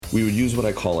We would use what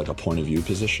I call like a point of view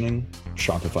positioning.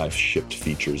 Shopify shipped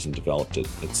features and developed it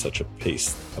at such a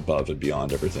pace above and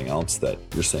beyond everything else that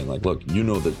you're saying like, look, you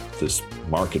know that this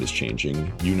market is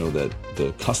changing. You know that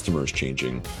the customer is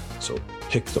changing. So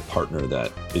pick the partner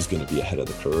that is going to be ahead of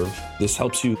the curve. This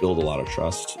helps you build a lot of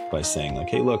trust by saying like,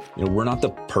 hey, look, we're not the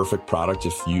perfect product.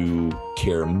 If you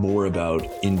care more about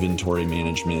inventory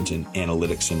management and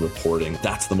analytics and reporting,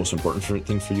 that's the most important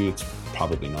thing for you. It's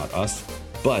probably not us.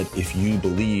 But if you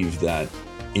believe that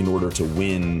in order to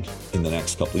win in the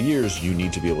next couple of years, you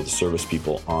need to be able to service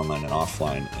people online and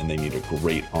offline, and they need a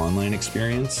great online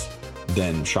experience,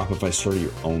 then Shopify is sort of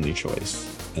your only choice.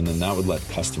 And then that would let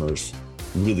customers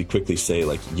really quickly say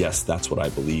like, yes, that's what I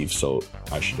believe, so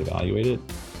I should evaluate it.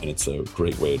 And it's a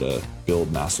great way to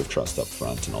build massive trust up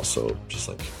front and also just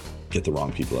like get the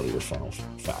wrong people out of your funnel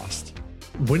fast.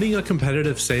 Winning a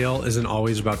competitive sale isn't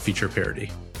always about feature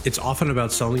parity. It's often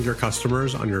about selling your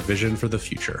customers on your vision for the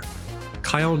future.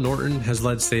 Kyle Norton has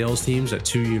led sales teams at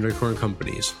 2 unicorn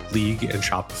companies, League and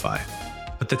Shopify.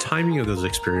 But the timing of those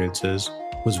experiences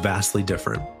was vastly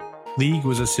different. League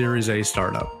was a Series A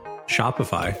startup.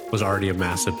 Shopify was already a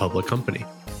massive public company.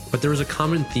 But there was a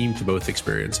common theme to both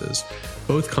experiences.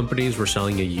 Both companies were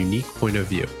selling a unique point of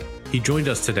view. He joined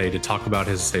us today to talk about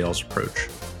his sales approach.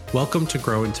 Welcome to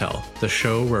Grow and Tell, the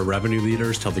show where revenue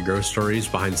leaders tell the growth stories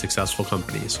behind successful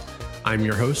companies. I'm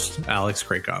your host, Alex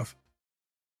Krakov.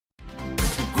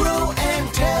 Grow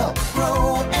and tell,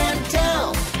 grow and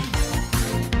tell.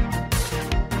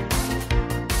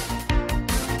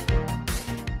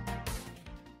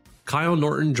 Kyle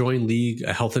Norton joined League,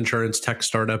 a health insurance tech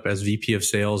startup, as VP of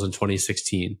Sales in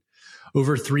 2016.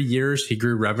 Over 3 years, he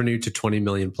grew revenue to 20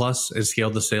 million plus and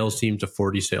scaled the sales team to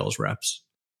 40 sales reps.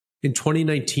 In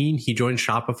 2019, he joined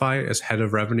Shopify as head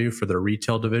of revenue for their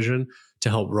retail division to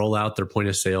help roll out their point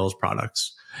of sales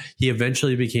products. He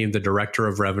eventually became the director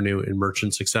of revenue and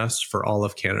merchant success for all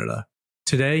of Canada.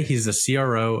 Today, he's the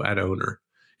CRO at Owner,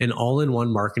 an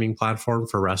all-in-one marketing platform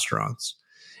for restaurants.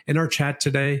 In our chat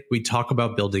today, we talk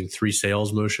about building 3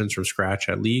 sales motions from scratch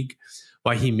at League,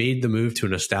 why he made the move to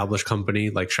an established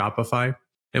company like Shopify,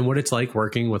 and what it's like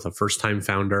working with a first-time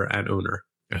founder at Owner.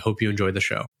 I hope you enjoy the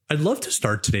show. I'd love to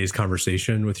start today's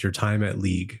conversation with your time at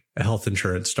League, a health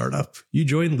insurance startup. You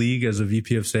joined League as a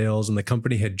VP of sales, and the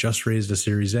company had just raised a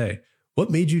Series A. What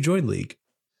made you join League?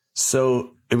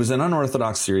 So it was an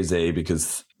unorthodox Series A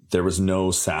because there was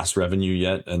no SaaS revenue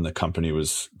yet, and the company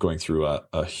was going through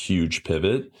a huge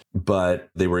pivot. But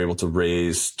they were able to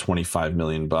raise $25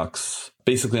 million,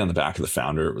 basically on the back of the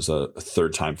founder. It was a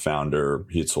third-time founder.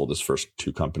 He had sold his first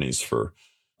 2 companies for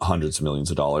hundreds of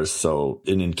millions of dollars. So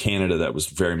in Canada, that was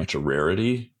very much a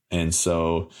rarity. And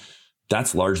so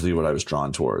that's largely what I was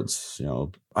drawn towards.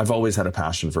 I've always had a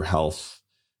passion for health,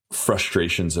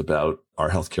 frustrations about our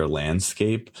healthcare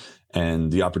landscape,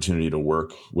 and the opportunity to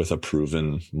work with a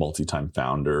proven multi-time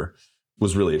founder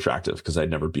was really attractive because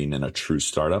I'd never been in a true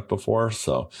startup before.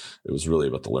 So it was really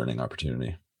about the learning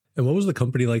opportunity. And what was the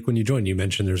company like when you joined? You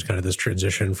mentioned there's kind of this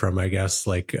transition from, I guess,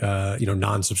 like,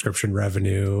 non-subscription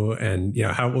revenue and,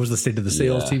 what was the state of the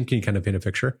sales team? Can you kind of paint a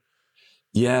picture?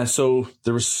 Yeah. So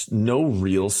there was no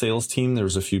real sales team. There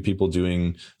was a few people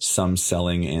doing some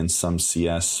selling and some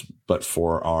CS, but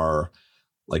for our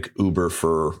like Uber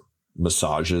for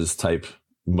massages type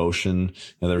motion,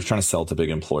 they were trying to sell to big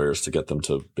employers to get them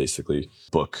to basically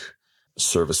book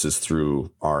services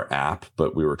through our app,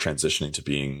 but we were transitioning to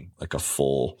being like a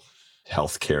full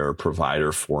healthcare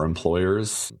provider for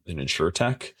employers in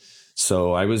InsurTech.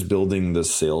 So I was building the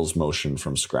sales motion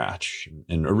from scratch.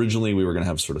 And originally we were going to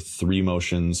have sort of 3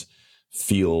 motions,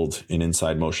 field, an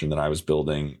inside motion that I was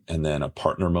building, and then a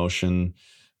partner motion.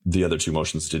 The other 2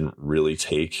 motions didn't really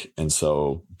take. And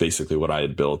so basically what I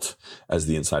had built as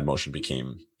the inside motion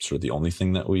became sort of the only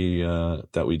thing that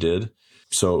we did.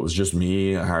 So it was just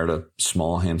me. I hired a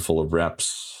small handful of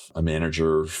reps, a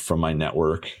manager from my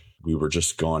network. We were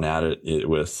just going at it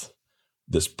with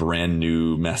this brand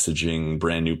new messaging,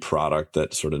 brand new product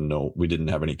that we didn't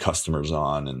have any customers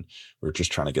on. And we were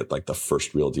just trying to get like the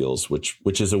first real deals, which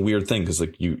is a weird thing because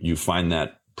like you find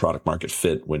that product market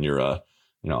fit when you're a,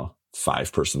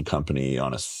 5-person company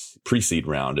on a pre-seed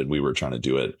round. And we were trying to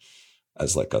do it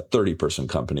as like a 30-person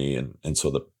company. And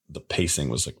so the pacing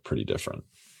was like pretty different.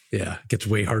 Yeah, it gets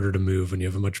way harder to move when you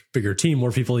have a much bigger team,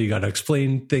 more people you got to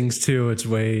explain things to. It's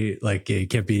way like it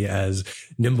can't be as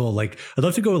nimble. Like I'd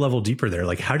love to go a level deeper there.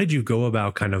 Like how did you go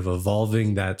about kind of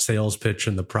evolving that sales pitch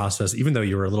and the process, even though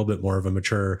you were a little bit more of a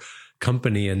mature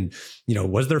company? And,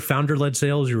 was there founder-led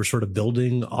sales you were sort of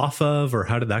building off of, or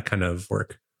how did that kind of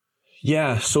work?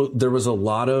 Yeah. So there was a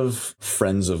lot of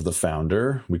friends of the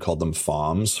founder. We called them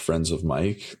FOMs, friends of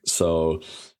Mike. So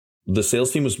The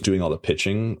sales team was doing all the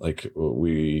pitching. Like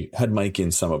we had Mike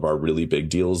in some of our really big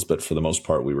deals, but for the most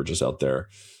part, we were just out there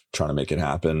trying to make it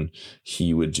happen.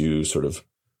 He would do sort of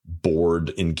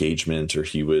board engagement, or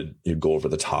he'd go over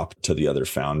the top to the other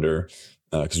founder,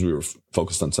 because we were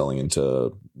focused on selling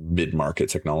into mid-market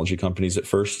technology companies at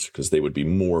first, because they would be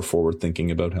more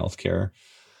forward-thinking about healthcare.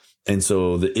 And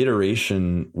so the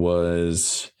iteration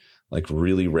was like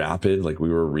really rapid. Like we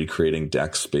were recreating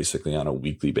decks basically on a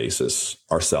weekly basis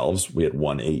ourselves. We had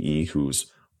one AE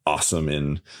who's awesome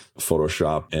in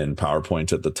Photoshop and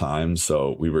PowerPoint at the time.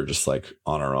 So we were just like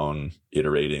on our own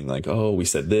iterating, like, oh, we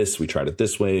said this, we tried it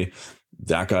this way.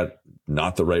 That got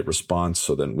not the right response.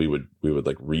 So then we would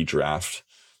like redraft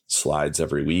slides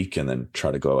every week and then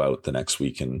try to go out the next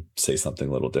week and say something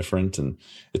a little different. And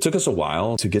it took us a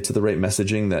while to get to the right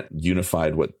messaging that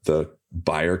unified what the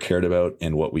buyer cared about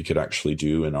and what we could actually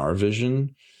do in our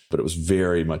vision. But it was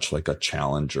very much like a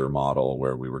challenger model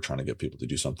where we were trying to get people to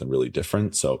do something really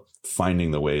different. So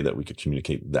finding the way that we could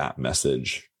communicate that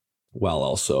message while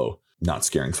also not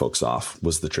scaring folks off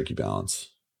was the tricky balance.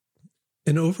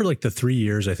 And over like the 3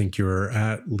 years, I think you were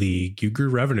at League, you grew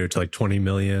revenue to like 20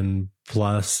 million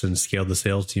plus and scaled the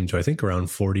sales team to, I think,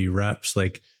 around 40 reps.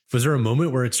 Like, was there a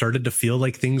moment where it started to feel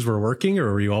like things were working,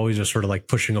 or were you always just sort of like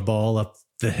pushing a ball up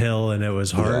the hill and it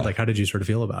was hard? Yeah. Like, how did you sort of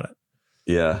feel about it?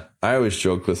 Yeah, I always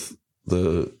joke with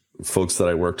the folks that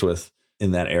I worked with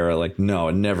in that era, like, no,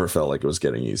 it never felt like it was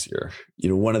getting easier.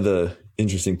 One of the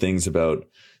interesting things about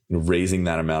raising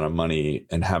that amount of money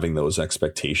and having those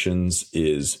expectations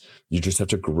is you just have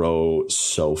to grow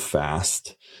so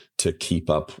fast to keep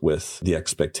up with the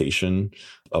expectation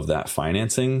of that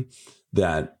financing,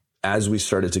 that as we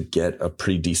started to get a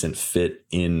pretty decent fit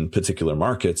in particular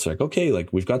markets, like, okay,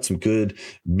 like we've got some good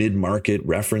mid-market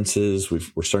references.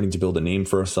 We're starting to build a name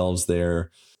for ourselves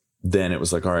there. Then it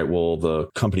was like, all right, well, the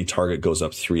company target goes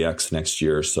up 3x next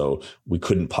year. So we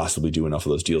couldn't possibly do enough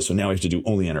of those deals. So now we have to do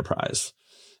only enterprise.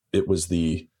 It was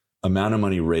the amount of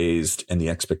money raised and the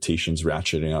expectations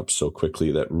ratcheting up so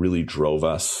quickly that really drove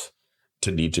us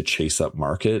to need to chase up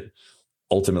market.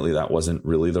 Ultimately, that wasn't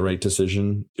really the right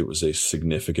decision. It was a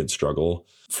significant struggle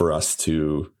for us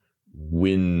to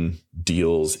win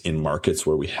deals in markets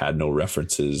where we had no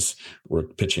references. We're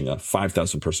pitching a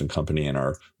 5,000 person company and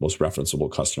our most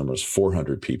referenceable customer is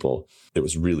 400 people. It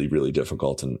was really, really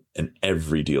difficult. And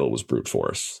every deal was brute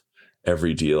force.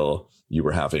 Every deal, you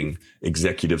were having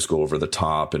executives go over the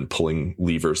top and pulling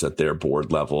levers at their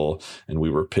board level. And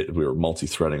we were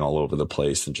multi-threading all over the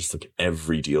place. And just like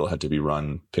every deal had to be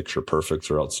run picture perfect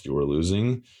or else you were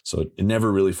losing. So it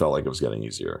never really felt like it was getting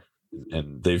easier.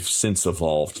 And they've since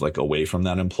evolved like away from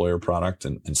that employer product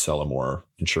and sell a more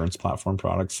insurance platform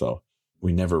product. So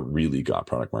we never really got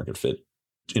product market fit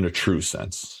in a true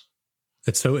sense.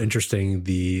 It's so interesting,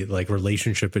 the like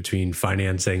relationship between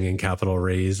financing and capital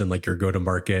raise and like your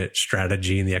go-to-market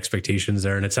strategy and the expectations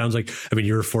there. And it sounds like, I mean,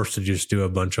 you were forced to just do a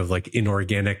bunch of like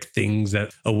inorganic things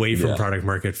that away from product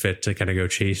market fit to kind of go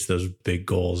chase those big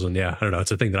goals. And yeah, I don't know.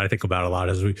 It's a thing that I think about a lot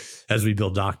as we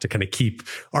build Doc to kind of keep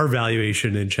our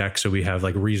valuation in check. So we have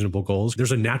like reasonable goals.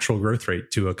 There's a natural growth rate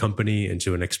to a company and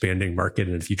to an expanding market.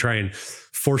 And if you try and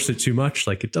force it too much,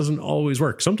 like it doesn't always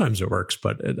work. Sometimes it works,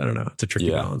 but I don't know. It's a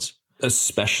tricky balance.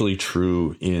 Especially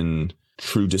true in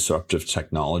true disruptive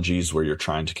technologies where you're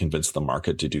trying to convince the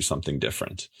market to do something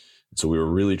different. So we were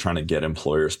really trying to get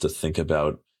employers to think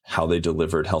about how they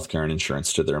delivered healthcare and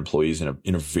insurance to their employees in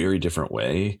a very different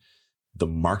way. The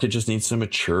market just needs to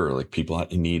mature. Like people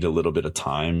need a little bit of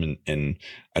time. And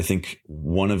I think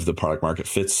one of the product market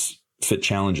fit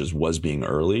challenges was being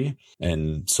early.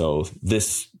 And so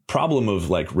this problem of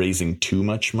like raising too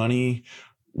much money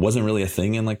wasn't really a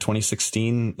thing in like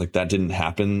 2016. Like that didn't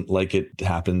happen like it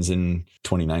happens in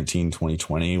 2019,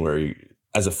 2020, where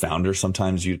as a founder,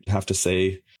 sometimes you have to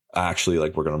say, actually,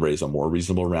 like we're going to raise a more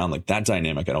reasonable round. Like that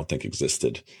dynamic, I don't think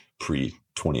existed pre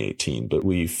 2018, but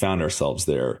we found ourselves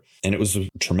there. And it was a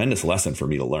tremendous lesson for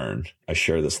me to learn. I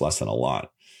share this lesson a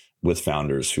lot with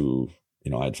founders who,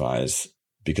 I advise,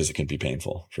 because it can be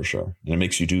painful for sure. And it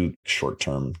makes you do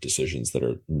short-term decisions that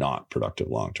are not productive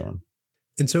long-term.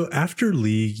 And so after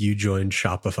League, you joined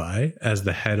Shopify as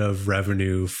the head of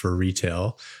revenue for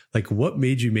retail. Like what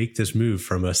made you make this move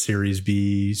from a Series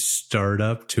B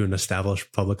startup to an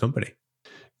established public company?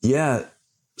 Yeah.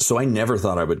 So I never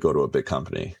thought I would go to a big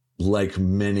company. Like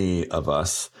many of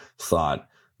us thought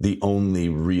the only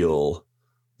real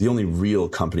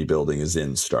company building is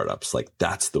in startups. Like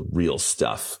that's the real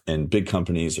stuff. And big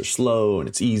companies are slow and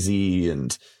it's easy.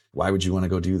 And why would you want to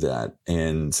go do that?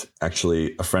 And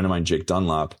actually, a friend of mine, Jake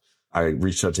Dunlop, I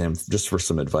reached out to him just for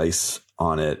some advice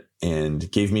on it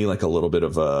and gave me like a little bit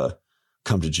of a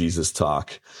come to Jesus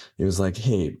talk. He was like,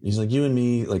 hey, he's like, you and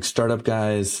me, like startup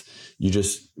guys,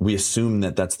 we assume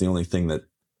that that's the only thing that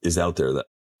is out there. That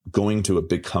going to a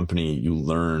big company, you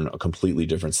learn a completely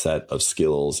different set of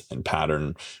skills and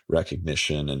pattern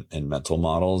recognition and mental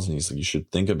models. And he's like, you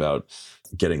should think about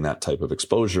getting that type of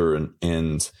exposure.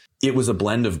 And it was a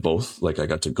blend of both. Like I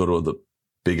got to go to the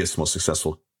biggest, most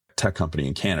successful tech company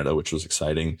in Canada, which was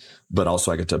exciting, but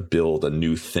also I got to build a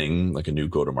new thing, like a new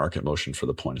go-to-market motion for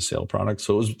the point of sale product.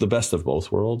 So it was the best of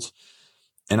both worlds.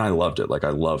 And I loved it. Like I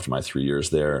loved my 3 years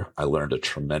there. I learned a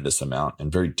tremendous amount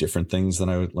and very different things than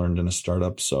I learned in a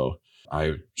startup. So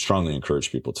I strongly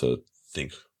encourage people to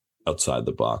think outside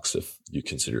the box if you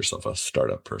consider yourself a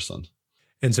startup person.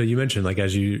 And so you mentioned like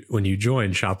when you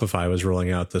joined, Shopify was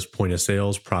rolling out this point of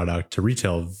sales product to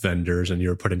retail vendors and you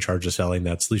were put in charge of selling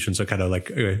that solution. So kind of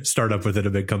like a startup within a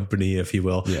big company, if you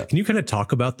will. Yeah. Can you kind of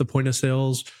talk about the point of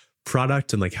sales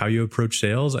product and like how you approach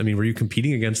sales? I mean, were you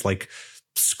competing against like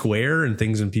Square and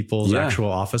things in people's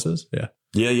actual offices?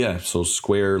 Yeah. So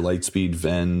Square, Lightspeed,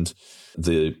 Vend,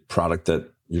 the product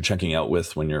that you're checking out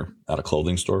with when you're at a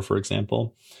clothing store, for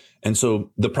example. And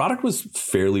so the product was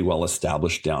fairly well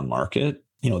established down market.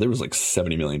 There was like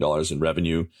 $70 million in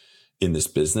revenue in this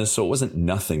business. So it wasn't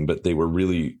nothing, but we were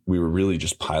really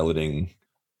just piloting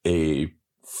a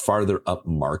farther up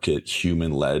market,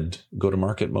 human-led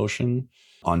go-to-market motion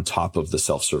on top of the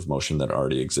self-serve motion that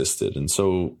already existed. And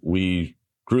so we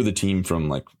grew the team from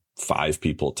like 5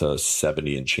 people to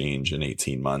 70 and change in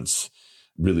 18 months,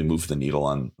 really moved the needle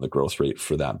on the growth rate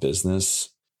for that business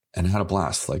and had a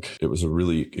blast. Like it was a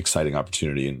really exciting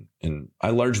opportunity. And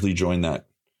I largely joined that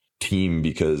team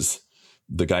because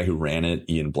the guy who ran it,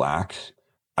 Ian Black,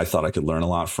 I thought I could learn a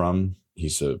lot from.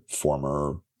 He's a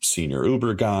former senior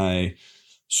Uber guy,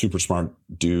 super smart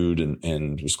dude,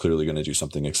 and was clearly going to do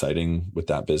something exciting with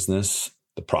that business.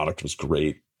 The product was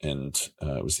great, and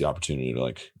it was the opportunity to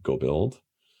like go build.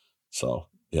 So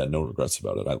yeah, no regrets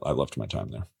about it. I loved my time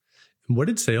there. What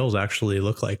did sales actually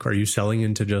look like? Are you selling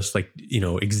into just like,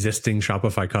 existing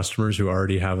Shopify customers who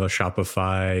already have a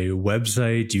Shopify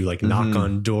website? Do you like knock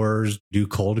on doors, do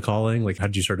cold calling? Like how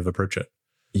did you sort of approach it?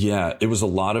 Yeah, it was a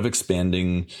lot of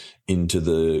expanding into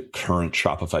the current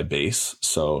Shopify base.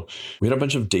 So we had a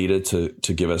bunch of data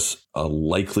to give us a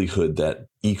likelihood that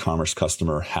e-commerce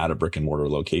customer had a brick and mortar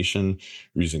location.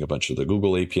 We're using a bunch of the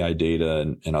Google API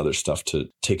data and other stuff to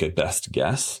take a best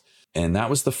guess. And that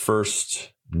was the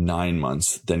first 9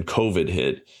 months. Then COVID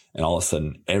hit, and all of a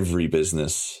sudden every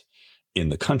business in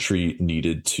the country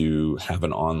needed to have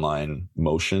an online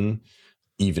motion,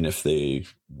 even if they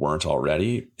weren't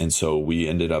already. And so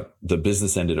the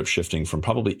business ended up shifting from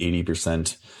probably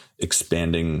 80%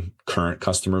 expanding current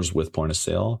customers with point of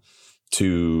sale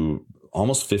to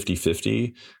almost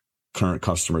 50-50 current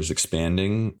customers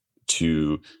expanding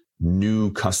to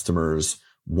new customers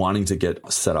wanting to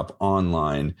get set up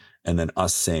online. And then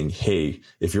us saying, hey,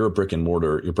 if you're a brick and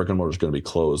mortar, your brick and mortar is going to be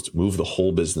closed. Move the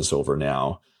whole business over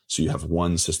now. So you have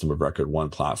one system of record, one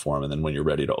platform. And then when you're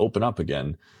ready to open up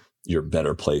again, you're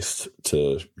better placed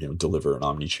to deliver an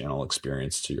omni-channel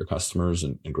experience to your customers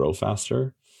and grow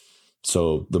faster.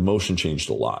 So the motion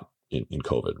changed a lot in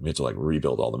COVID. We had to like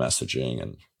rebuild all the messaging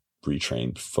and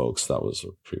retrain folks. That was a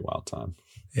pretty wild time.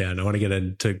 Yeah, and I want to get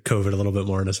into COVID a little bit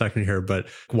more in a second here, but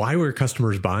why were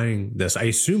customers buying this? I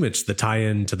assume it's the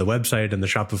tie-in to the website and the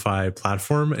Shopify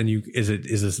platform. And is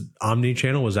this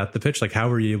omni-channel? Was that the pitch? Like how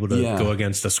were you able to go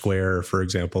against a Square, for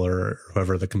example, or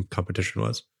whoever the competition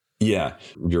was? Yeah,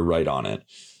 you're right on it.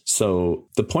 So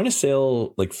the point of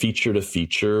sale, like feature to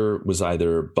feature, was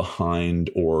either behind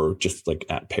or just like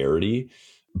at parity.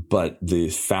 But the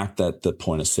fact that the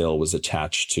point of sale was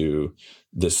attached to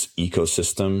this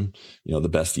ecosystem, the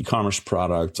best e-commerce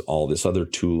product, all this other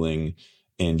tooling,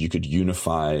 and you could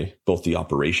unify both the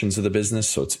operations of the business.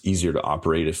 So it's easier to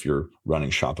operate if you're running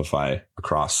Shopify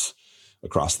across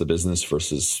the business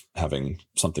versus having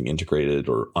something integrated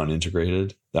or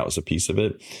unintegrated. That was a piece of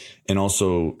it. And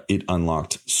also it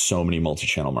unlocked so many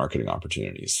multi-channel marketing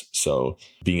opportunities. So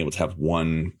being able to have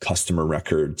one customer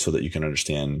record so that you can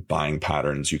understand buying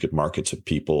patterns, you could market to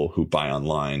people who buy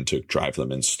online to drive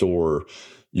them in store.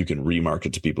 You can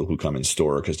remarket to people who come in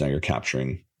store because now you're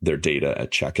capturing their data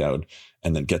at checkout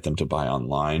and then get them to buy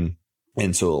online.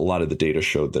 And so a lot of the data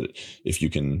showed that if you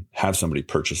can have somebody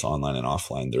purchase online and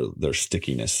offline, their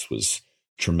stickiness was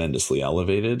tremendously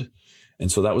elevated. And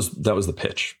so that was the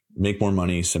pitch. Make more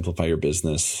money, simplify your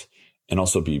business, and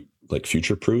also be like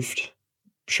future-proofed.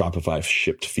 Shopify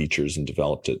shipped features and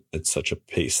developed it at such a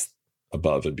pace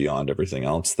above and beyond everything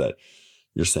else that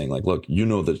you're saying like, look,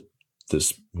 that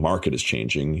this market is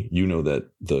changing. That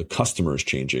the customer is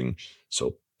changing.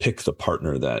 So pick the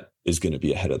partner that is going to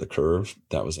be ahead of the curve.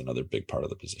 That was another big part of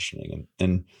the positioning.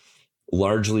 And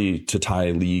largely to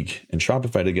tie League and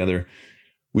Shopify together,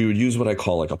 we would use what I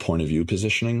call like a point of view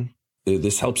positioning.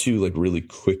 This helps you like really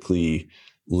quickly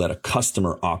let a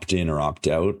customer opt in or opt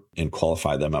out and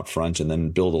qualify them up front, and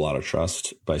then build a lot of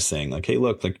trust by saying like, hey,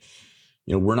 look, like,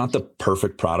 we're not the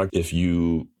perfect product. If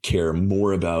you care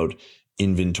more about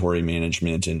inventory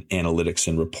management and analytics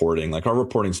and reporting, like our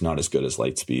reporting's not as good as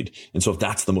Lightspeed. And so if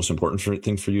that's the most important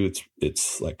thing for you,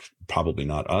 it's like probably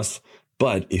not us.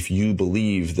 But if you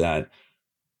believe that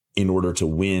in order to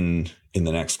win in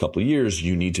the next couple of years,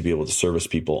 you need to be able to service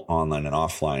people online and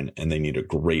offline, and they need a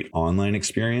great online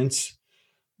experience,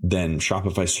 then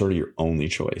Shopify is sort of your only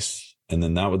choice. And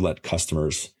then that would let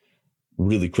customers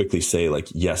really quickly say like,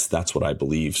 yes, that's what I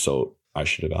believe, so I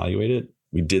should evaluate it.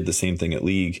 We did the same thing at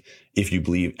League. If you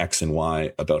believe X and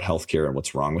Y about healthcare and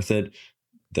what's wrong with it,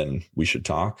 then we should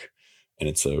talk. And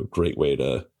it's a great way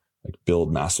to like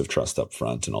build massive trust up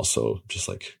front, and also just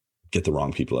like get the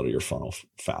wrong people out of your funnel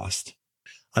fast.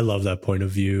 I love that point of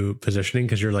view positioning,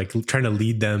 because you're like trying to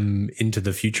lead them into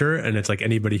the future. And it's like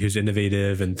anybody who's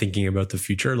innovative and thinking about the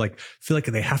future, like feel like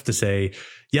they have to say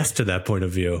yes to that point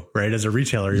of view, right? As a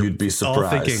retailer, you'd be surprised.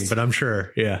 All thinking, but I'm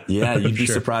sure. Yeah. Yeah. You'd be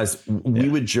surprised. We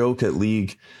would joke at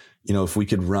League, if we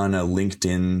could run a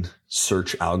LinkedIn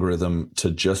search algorithm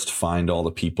to just find all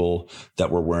the people that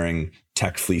were wearing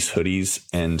tech fleece hoodies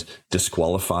and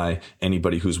disqualify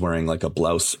anybody who's wearing like a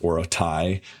blouse or a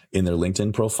tie in their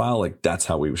LinkedIn profile, like that's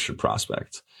how we should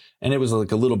prospect. And it was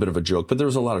like a little bit of a joke, but there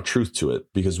was a lot of truth to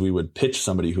it, because we would pitch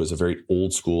somebody who has a very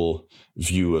old school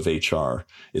view of HR.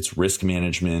 It's risk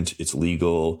management, it's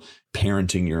legal,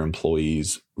 parenting your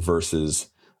employees, versus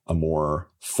a more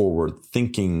forward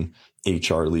thinking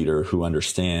HR leader who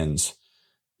understands,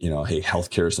 hey,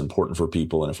 healthcare is important for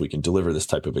people. And if we can deliver this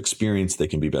type of experience, they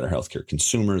can be better healthcare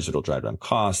consumers. It'll drive down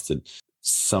costs. And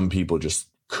some people just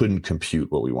couldn't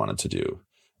compute what we wanted to do.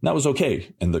 And that was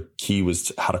okay. And the key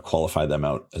was how to qualify them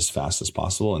out as fast as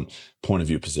possible. And point of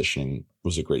view positioning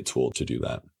was a great tool to do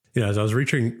that. As I was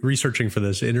researching for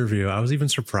this interview, I was even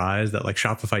surprised that like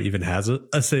Shopify even has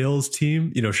a sales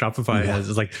team. Shopify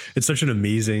has like, it's such an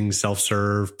amazing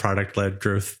self-serve product-led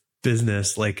growth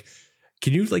business. Like,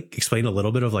 can you like explain a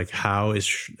little bit of like how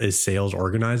is sales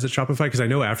organized at Shopify? Because I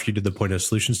know after you did the point of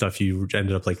solution stuff, you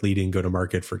ended up like leading go to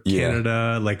market for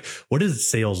Canada. Like, what does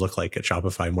sales look like at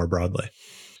Shopify more broadly?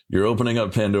 You're opening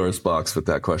up Pandora's box with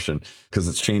that question, because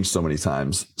it's changed so many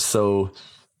times. So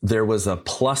there was a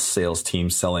plus sales team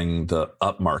selling the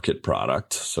upmarket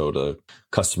product. So to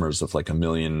customers of like $1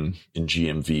 million in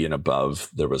GMV and above,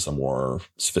 there was a more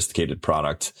sophisticated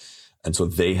product. And so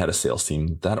they had a sales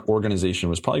team. That organization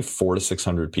was probably 400 to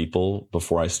 600 people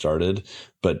before I started,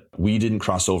 but we didn't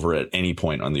cross over at any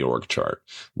point on the org chart.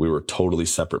 We were totally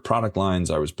separate product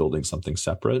lines. I was building something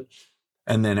separate.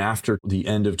 And then after the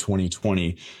end of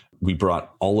 2020, we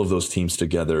brought all of those teams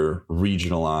together,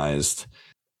 regionalized.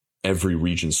 Every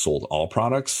region sold all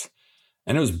products.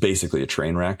 And it was basically a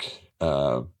train wreck.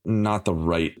 Not the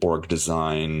right org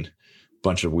design,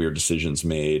 bunch of weird decisions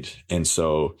made. And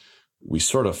so we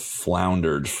sort of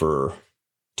floundered for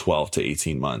 12 to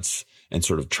 18 months and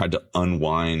sort of tried to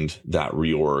unwind that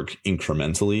reorg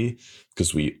incrementally,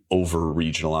 because we over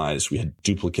regionalized. We had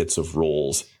duplicates of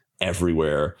roles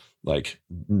everywhere, like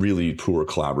really poor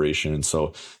collaboration. And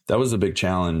so that was a big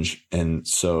challenge. And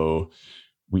so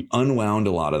we unwound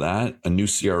a lot of that. A new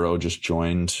CRO just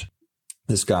joined,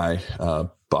 this guy,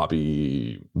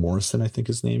 Bobby Morrison, I think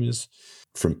his name is,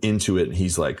 from Intuit. And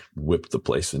he's like whipped the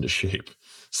place into shape.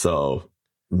 So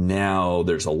now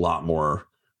there's a lot more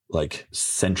like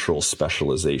central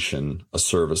specialization, a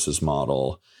services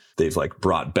model. They've like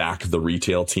brought back the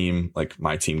retail team. Like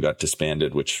my team got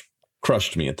disbanded, which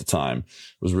crushed me at the time.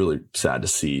 It was really sad to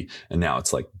see. And now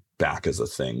it's like back as a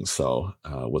thing. So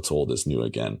what's old is new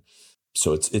again.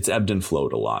 So it's ebbed and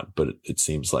flowed a lot, but it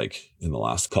seems like in the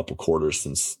last couple quarters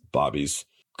since Bobby's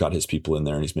got his people in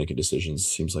there and he's making decisions, it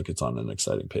seems like it's on an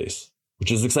exciting pace,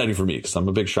 which is exciting for me because I'm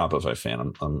a big Shopify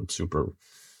fan. I'm super,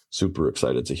 super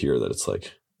excited to hear that it's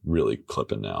like really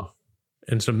clipping now.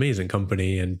 And it's an amazing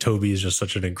company. And Toby is just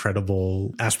such an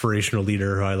incredible aspirational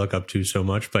leader who I look up to so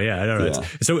much. But yeah, I don't know. Yeah.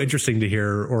 It's so interesting to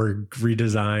hear or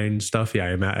redesign stuff. Yeah,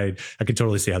 I can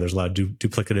totally see how there's a lot of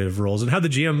duplicative roles and how the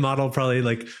GM model probably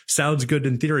like sounds good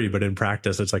in theory, but in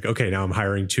practice, it's like, okay, now I'm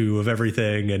hiring two of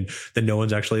everything. And then no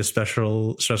one's actually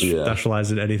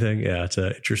specialized in anything. Yeah, it's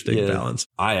an interesting balance.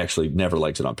 I actually never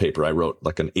liked it on paper. I wrote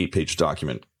like an 8-page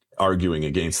document arguing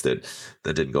against it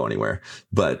that didn't go anywhere.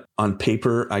 But on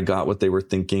paper, I got what they were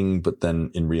thinking, but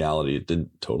then in reality, it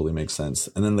didn't totally make sense.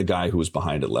 And then the guy who was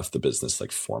behind it left the business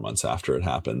like 4 months after it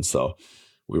happened. So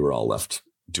we were all left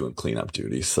doing cleanup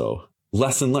duty. So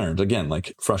lesson learned, again,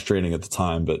 like frustrating at the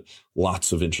time, but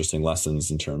lots of interesting lessons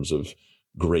in terms of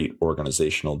great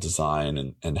organizational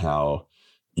design and how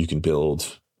you can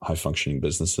build high functioning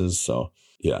businesses. So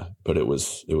yeah, but it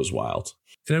was wild.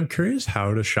 And I'm curious,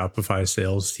 how does Shopify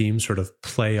sales team sort of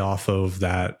play off of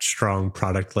that strong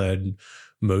product led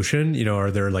motion? You know, are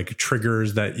there like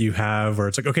triggers that you have where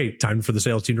it's like, okay, time for the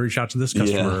sales team to reach out to this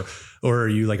customer? Yeah. Or are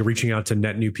you like reaching out to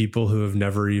net new people who have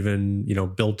never even, you know,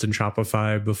 built in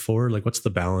Shopify before? Like, what's the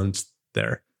balance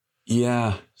there?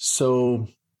 Yeah. So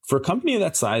for a company of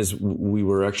that size, we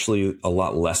were actually a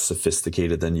lot less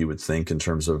sophisticated than you would think in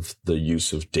terms of the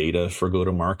use of data for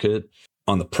go-to-market.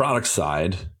 On the product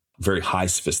side, very high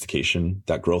sophistication.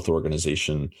 That growth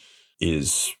organization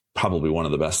is probably one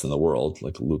of the best in the world.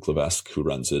 Like Luke Levesque, who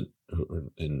runs it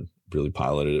and really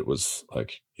piloted it, was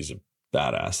like, he's a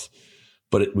badass.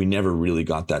 But we never really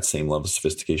got that same level of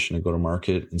sophistication to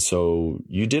go-to-market. And so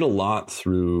you did a lot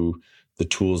through the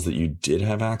tools that you did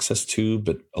have access to,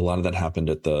 but a lot of that happened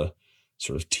at the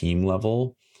sort of team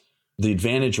level. The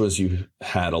advantage was you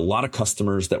had a lot of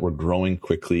customers that were growing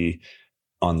quickly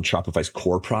on Shopify's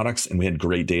core products, and we had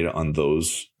great data on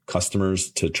those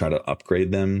customers to try to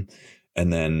upgrade them.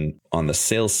 And then on the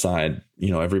sales side,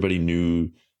 you know, everybody knew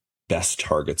best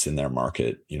targets in their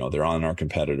market. You know, they're on our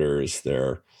competitors,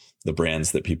 they're the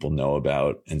brands that people know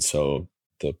about. And so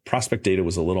the prospect data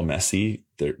was a little messy.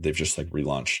 They've just like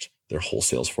relaunched their whole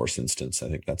Salesforce instance. I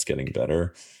think that's getting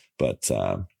better, but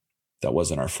that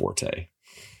wasn't our forte.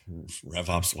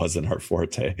 RevOps wasn't our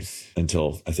forte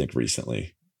until I think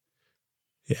recently.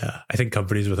 Yeah, I think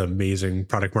companies with amazing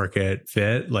product market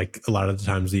fit, like a lot of the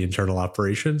times the internal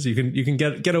operations, you can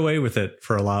get away with it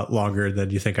for a lot longer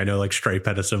than you think. I know like Stripe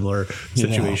had a similar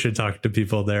situation talking to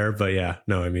people there, but yeah,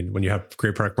 no, I mean, when you have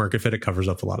great product market fit, it covers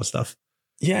up a lot of stuff.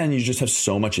 Yeah. And you just have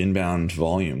so much inbound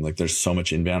volume. Like there's so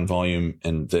much inbound volume,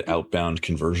 and the outbound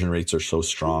conversion rates are so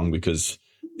strong because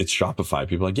it's Shopify.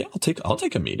 People are like, yeah, I'll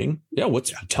take a meeting. Yeah.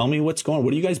 Tell me what's going on.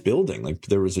 What are you guys building? Like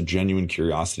there was a genuine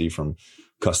curiosity from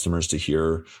customers to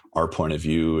hear our point of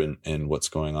view and what's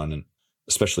going on, and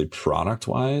especially product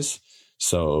wise.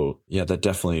 So yeah, that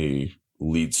definitely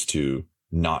leads to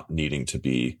not needing to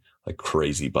be like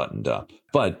crazy buttoned up.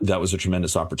 But that was a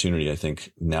tremendous opportunity. I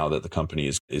think now that the company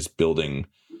is building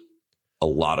a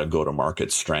lot of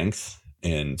go-to-market strength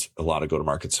and a lot of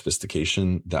go-to-market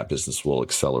sophistication, that business will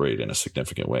accelerate in a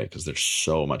significant way because there's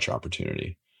so much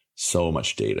opportunity, so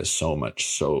much data, so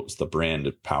the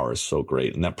brand power is so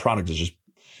great. And that product is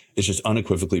just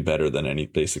unequivocally better than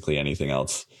basically anything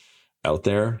else out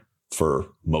there for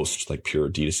most like pure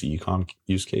D2C e-com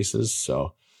use cases.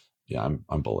 So yeah,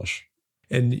 I'm bullish.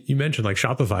 And you mentioned like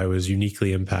Shopify was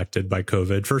uniquely impacted by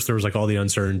COVID. First, there was like all the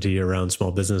uncertainty around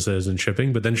small businesses and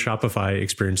shipping, but then Shopify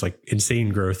experienced like insane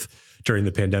growth during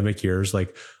the pandemic years.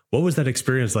 Like, what was that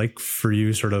experience like for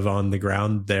you sort of on the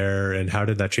ground there? And how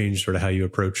did that change sort of how you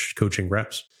approach coaching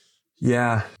reps?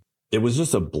 Yeah, it was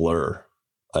just a blur.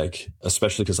 Like,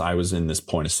 especially because I was in this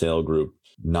point of sale group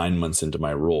 9 months into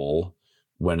my role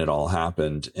when it all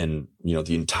happened. And, you know,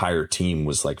 the entire team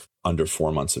was like under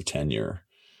 4 months of tenure.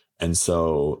 And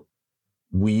so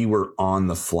we were on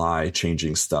the fly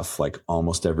changing stuff like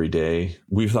almost every day.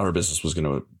 We thought our business was going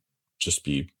to just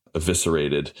be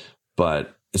eviscerated.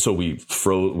 But so we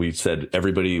said,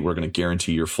 everybody, we're going to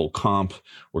guarantee your full comp.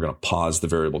 We're going to pause the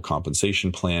variable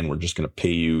compensation plan. We're just going to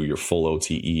pay you your full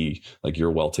OTE. Like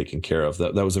you're well taken care of.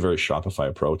 That was a very Shopify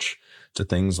approach to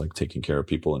things, like taking care of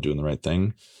people and doing the right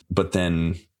thing. But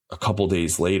then a couple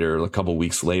weeks later,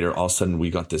 all of a sudden we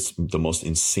got the most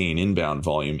insane inbound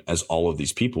volume as all of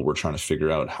these people were trying to figure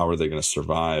out how are they going to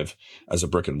survive as a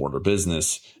brick and mortar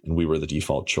business. And we were the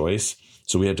default choice.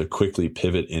 So we had to quickly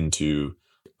pivot into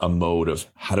a mode of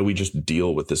how do we just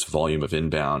deal with this volume of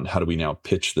inbound? How do we now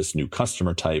pitch this new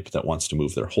customer type that wants to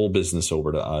move their whole business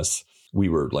over to us? We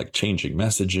were like changing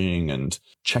messaging and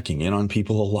checking in on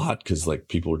people a lot because like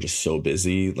people were just so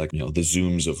busy, like, you know, the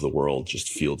Zooms of the world just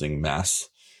fielding mass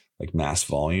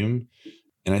volume.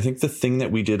 And I think the thing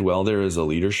that we did well there as a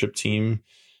leadership team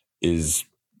is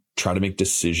try to make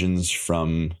decisions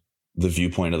from the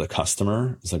viewpoint of the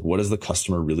customer. It's like, what does the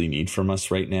customer really need from us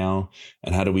right now?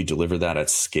 And how do we deliver that at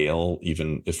scale,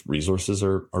 even if resources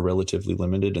are relatively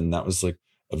limited? And that was like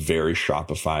a very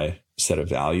Shopify set of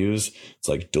values. It's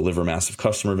like deliver massive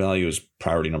customer value is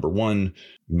priority number one,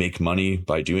 make money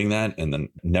by doing that. And then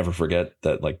never forget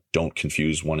that, like, don't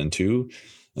confuse 1 and 2.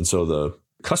 And so the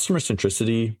customer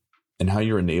centricity and how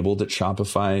you're enabled at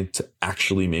Shopify to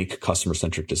actually make customer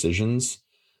centric decisions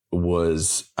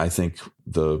was, I think,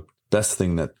 the best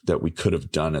thing that we could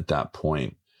have done at that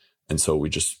point. And so we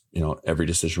just, every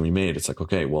decision we made, it's like,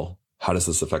 okay, well, how does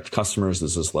this affect customers?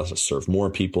 Does this let us serve more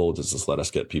people? Does this let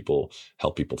us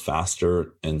help people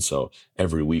faster? And so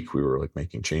every week we were like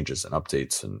making changes and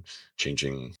updates and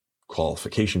changing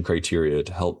qualification criteria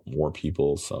to help more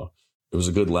people. So it was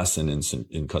a good lesson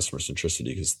in customer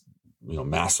centricity because,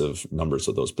 massive numbers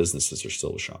of those businesses are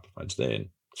still with Shopify today and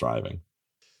thriving.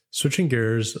 Switching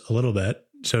gears a little bit.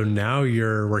 So now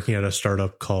you're working at a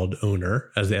startup called Owner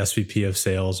as the SVP of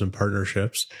sales and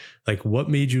partnerships. Like,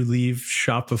 what made you leave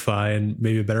Shopify? And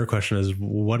maybe a better question is,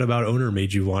 what about Owner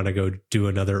made you want to go do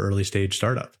another early stage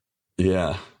startup?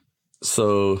 Yeah.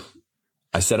 So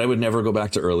I said I would never go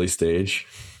back to early stage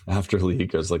after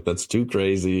Leak. I was like, that's too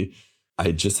crazy.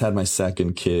 I just had my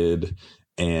second kid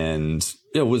and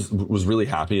was really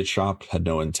happy at Shop, had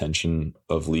no intention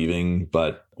of leaving.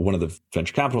 But one of the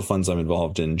venture capital funds I'm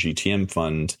involved in, GTM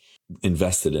Fund,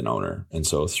 invested in Owner. And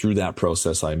so through that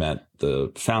process, I met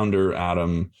the founder,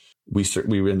 Adam. We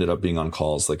ended up being on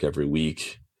calls like every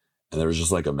week, and there was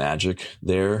just like a magic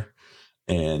there.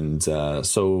 And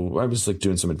so I was like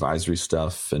doing some advisory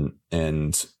stuff,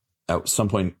 and at some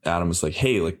point, Adam was like,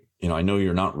 "Hey, like, I know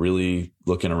you're not really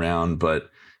looking around,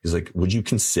 but," he's like, "would you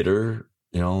consider,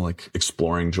 like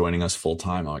exploring joining us full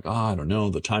time?" I'm like, I don't know.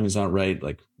 The timing's not right.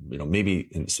 Like, maybe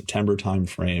in the September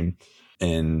timeframe.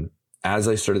 And as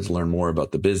I started to learn more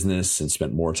about the business and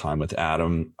spent more time with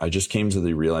Adam, I just came to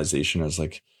the realization, I was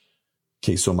like,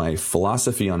 okay, so my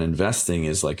philosophy on investing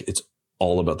is like, it's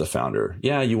all about the founder.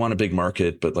 Yeah, you want a big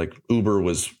market, but like Uber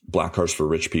was black cars for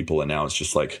rich people. And now it's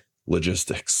just like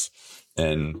logistics.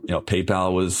 And,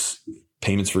 PayPal was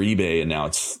payments for eBay. And now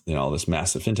it's, this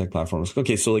massive fintech platform.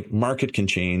 Okay, so like market can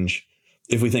change.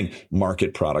 If we think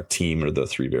market, product, team are the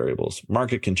three variables,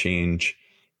 market can change.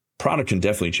 Product can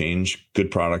definitely change.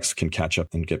 Good products can catch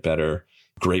up and get better.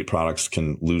 Great products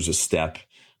can lose a step.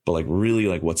 But like really,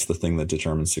 like what's the thing that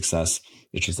determines success?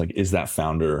 It's just like, is that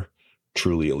founder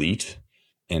truly elite?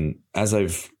 And as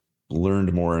I've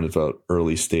learned more about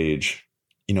early stage,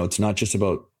 it's not just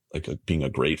about like being a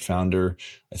great founder.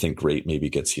 I think great maybe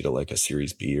gets you to like a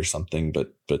Series B or something,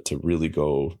 but to really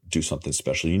go do something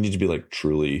special, you need to be like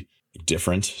truly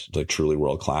different, like truly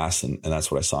world class. And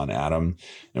that's what I saw in Adam. And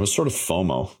it was sort of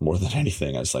FOMO more than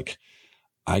anything. I was like,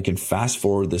 I can fast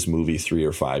forward this movie 3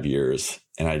 or 5 years,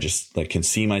 and I just like can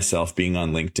see myself being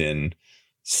on LinkedIn,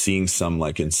 seeing some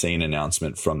like insane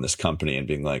announcement from this company and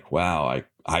being like, wow,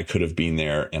 I could have been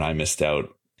there and I missed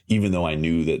out, even though I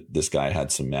knew that this guy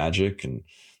had some magic. And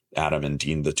Adam and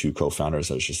Dean, the two co-founders,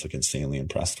 I was just like insanely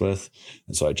impressed with.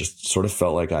 And so I just sort of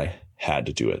felt like I had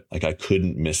to do it. Like I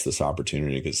couldn't miss this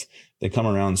opportunity because they come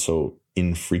around so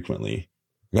infrequently.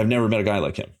 I've never met a guy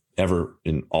like him ever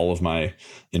in all of my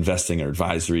investing or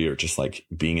advisory or just like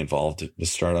being involved with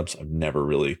startups. I've never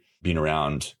really been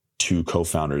around two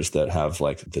co-founders that have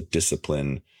like the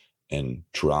discipline and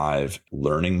drive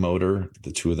learning motor.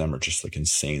 The two of them are just like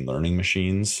insane learning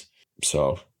machines.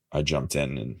 So I jumped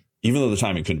in, and even though the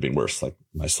timing couldn't have been worse, like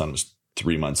my son was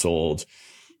 3 months old.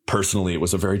 Personally, it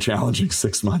was a very challenging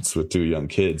 6 months with 2 young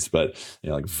kids, but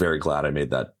like very glad I made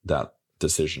that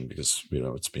decision because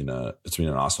it's been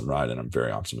an awesome ride, and I'm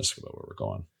very optimistic about where we're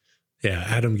going. Yeah,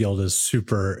 Adam Guild is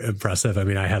super impressive. I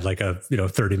mean, I had like a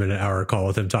 30-minute hour call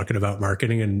with him talking about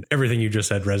marketing, and everything you just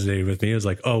said resonated with me. It was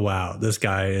like, oh wow, this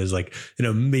guy is like an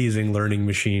amazing learning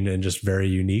machine and just very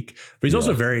unique. But he's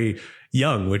also very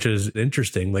young, which is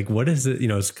interesting. Like, what is it?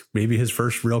 It's maybe his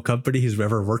first real company he's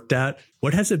ever worked at.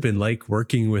 What has it been like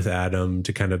working with Adam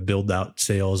to kind of build out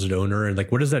sales at Owner? And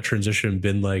like, what has that transition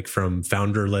been like from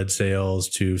founder-led sales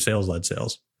to sales-led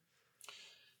sales?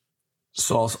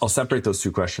 So I'll separate those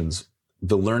two questions.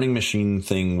 The learning machine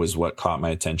thing was what caught my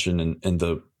attention. And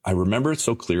I remember it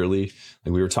so clearly.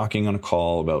 Like we were talking on a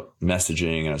call about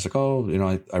messaging, and I was like,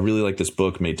 oh, I really like this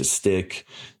book, Made to Stick.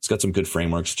 It's got some good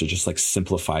frameworks to just like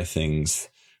simplify things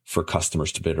for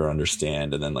customers to better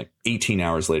understand. And then like 18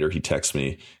 hours later, he texts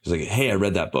me. He's like, hey, I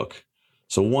read that book.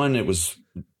 So one, it was,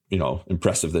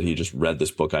 impressive that he just read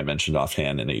this book I mentioned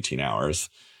offhand in 18 hours.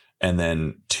 And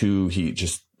then two, he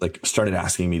just like started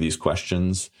asking me these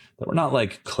questions that were not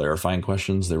like clarifying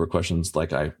questions. They were questions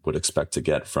like I would expect to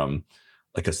get from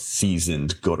like a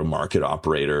seasoned go-to-market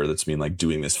operator that's been like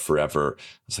doing this forever. I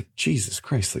was like, Jesus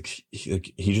Christ. Like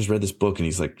he just read this book, and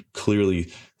he's like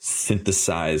clearly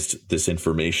synthesized this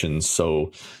information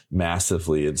so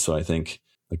massively. And so I think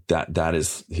like that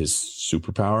is his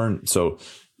superpower. And so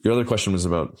your other question was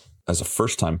about, as a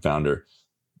first-time founder,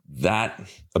 that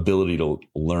ability to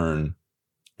learn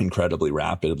incredibly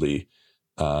rapidly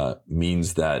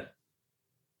means that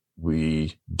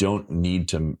we don't need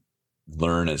to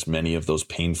learn as many of those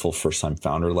painful first-time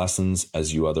founder lessons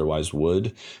as you otherwise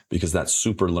would, because that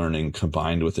super learning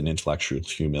combined with an intellectual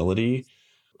humility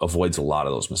avoids a lot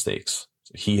of those mistakes.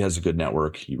 He has a good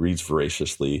network. He reads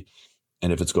voraciously.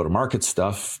 And if it's go-to-market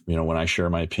stuff, when I share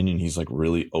my opinion, he's like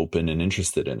really open and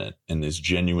interested in it and is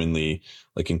genuinely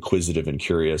like inquisitive and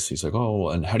curious. He's like, oh,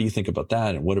 and how do you think about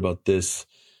that? And what about this?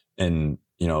 And,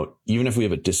 even if we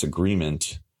have a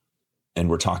disagreement and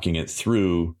we're talking it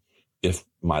through, if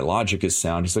my logic is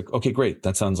sound, he's like, okay, great.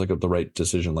 That sounds like the right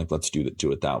decision. Like, let's do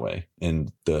it that way.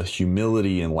 And the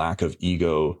humility and lack of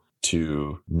ego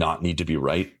to not need to be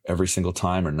right every single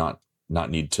time or not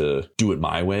need to do it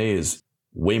my way is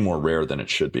way more rare than it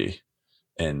should be.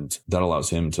 And that allows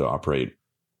him to operate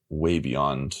way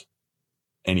beyond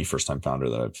any first-time founder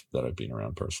that I've been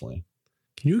around personally.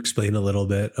 Can you explain a little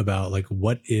bit about like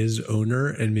what is Owner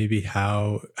and maybe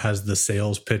how has the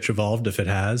sales pitch evolved, if it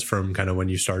has, from kind of when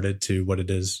you started to what it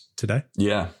is today?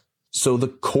 Yeah. So the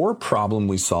core problem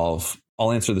we solve,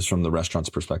 I'll answer this from the restaurant's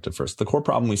perspective first. The core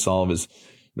problem we solve is,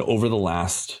 over the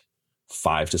last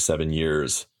 5 to 7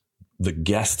 years, the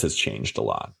guest has changed a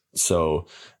lot. So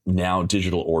now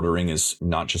digital ordering is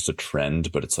not just a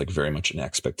trend, but it's like very much an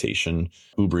expectation.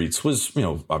 Uber Eats was,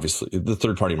 obviously the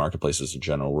third-party marketplaces in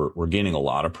general were gaining a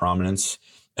lot of prominence.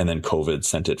 And then COVID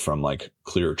sent it from like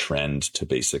clear trend to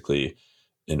basically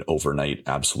an overnight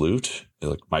absolute.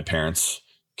 Like my parents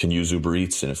can use Uber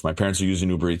Eats. And if my parents are using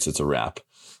Uber Eats, it's a wrap.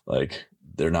 Like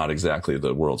they're not exactly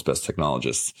the world's best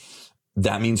technologists.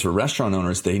 That means for restaurant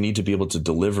owners, they need to be able to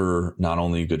deliver not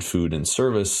only good food and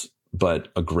service, but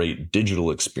a great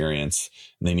digital experience.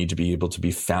 And they need to be able to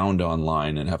be found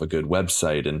online and have a good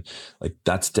website. And like,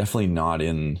 that's definitely not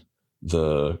in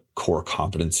the core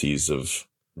competencies of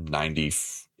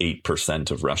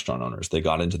 98% of restaurant owners. They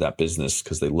got into that business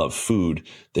because they love food.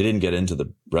 They didn't get into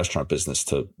the restaurant business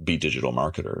to be digital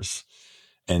marketers.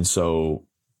 And so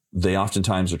they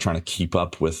oftentimes are trying to keep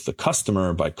up with the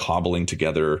customer by cobbling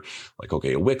together like,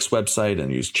 okay, a Wix website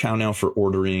and use ChowNow for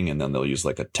ordering. And then they'll use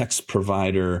like a text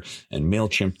provider and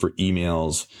MailChimp for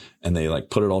emails. And they like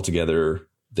put it all together.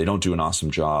 They don't do an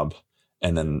awesome job.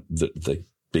 And then they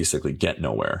basically get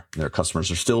nowhere. Their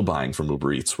customers are still buying from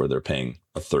Uber Eats where they're paying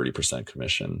a 30%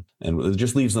 commission. And it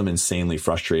just leaves them insanely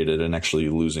frustrated and actually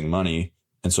losing money.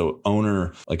 And so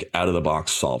Owner, like out of the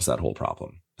box, solves that whole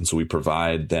problem. And so we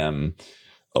provide them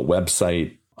a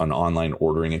website, an online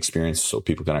ordering experience so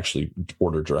people can actually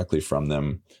order directly from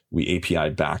them. We API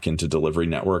back into delivery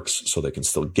networks so they can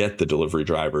still get the delivery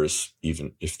drivers,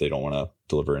 even if they don't want to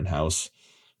deliver in-house.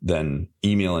 Then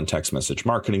email and text message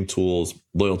marketing tools,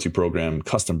 loyalty program,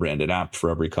 custom branded app for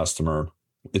every customer.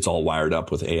 It's all wired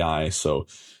up with AI. So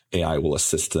AI will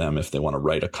assist them if they want to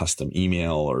write a custom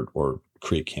email or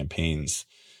create campaigns.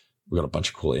 We've got a bunch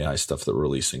of cool AI stuff that we're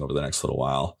releasing over the next little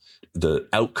while. The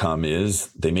outcome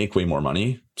is they make way more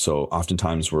money. So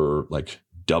oftentimes we're like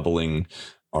doubling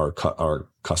our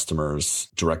customers'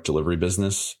 direct delivery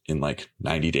business in like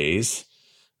 90 days,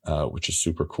 which is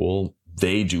super cool.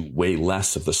 They do way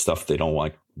less of the stuff they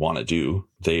don't want to do.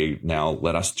 They now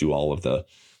let us do all of the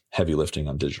heavy lifting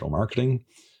on digital marketing.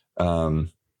 And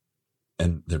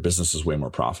their business is way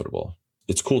more profitable.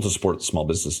 It's cool to support small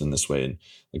business in this way. And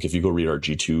like if you go read our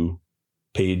G2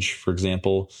 page, for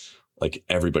example, like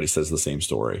everybody says the same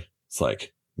story. It's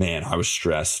like, man, I was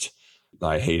stressed.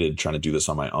 I hated trying to do this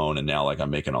on my own. And now like I'm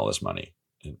making all this money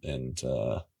and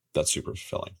that's super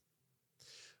fulfilling.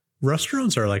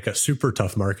 Restaurants are like a super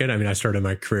tough market. I mean, I started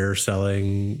my career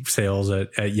selling sales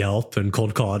at Yelp and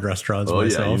cold called restaurants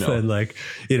myself. Yeah, and like,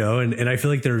 and I feel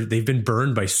like they've been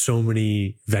burned by so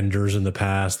many vendors in the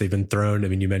past. They've been thrown. I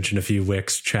mean, you mentioned a few: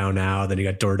 Wix, ChowNow, then you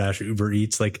got DoorDash, Uber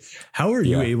Eats. Like, how are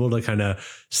you able to kind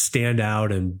of stand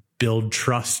out and build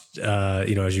trust,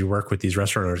 as you work with these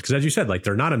restaurant owners? Because as you said, like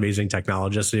they're not amazing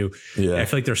technologists who I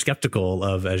feel like they're skeptical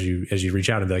of as you reach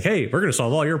out and be like, hey, we're going to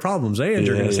solve all your problems and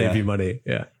you're going to save you money.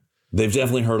 Yeah. They've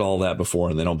definitely heard all that before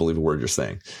and they don't believe a word you're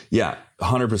saying. Yeah,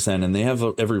 100%. And they have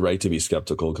every right to be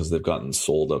skeptical because they've gotten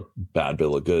sold a bad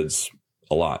bill of goods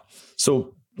a lot.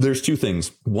 So there's two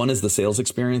things. One is the sales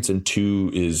experience and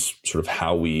two is sort of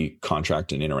how we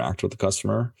contract and interact with the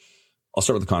customer. I'll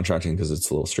start with the contracting because it's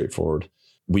a little straightforward.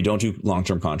 We don't do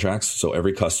long-term contracts. So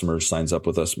every customer signs up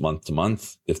with us month to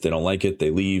month. If they don't like it, they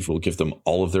leave. We'll give them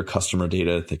all of their customer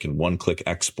data. They can one-click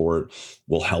export.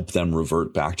 We'll help them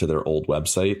revert back to their old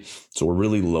website. So we're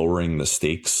really lowering the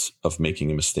stakes of making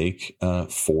a mistake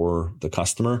for the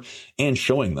customer and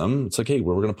showing them it's like, hey,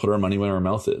 we're going to put our money where our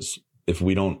mouth is. If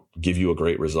we don't give you a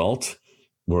great result,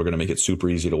 we're going to make it super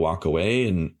easy to walk away.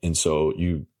 And so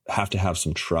you have to have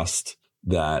some trust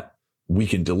that we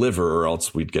can deliver, or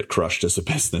else we'd get crushed as a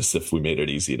business if we made it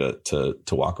easy to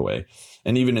walk away.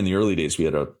 And even in the early days, we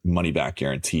had a money back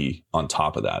guarantee on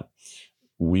top of that.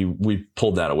 We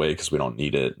pulled that away because we don't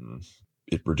need it, and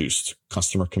it reduced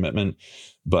customer commitment,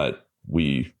 but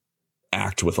we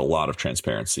act with a lot of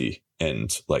transparency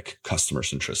and like customer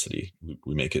centricity.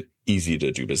 We make it easy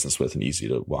to do business with and easy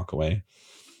to walk away.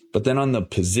 But then on the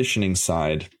positioning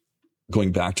side,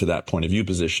 going back to that point of view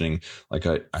positioning, like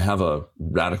I have a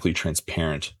radically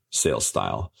transparent sales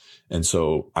style. And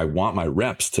so I want my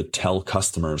reps to tell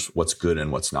customers what's good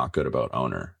and what's not good about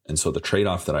Owner. And so the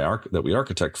trade-off that we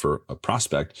architect for a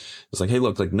prospect is like, hey,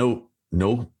 look, like no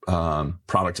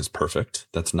product is perfect.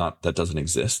 That doesn't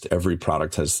exist. Every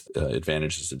product has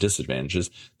advantages and disadvantages.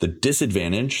 The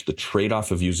disadvantage, the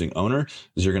trade-off of using Owner,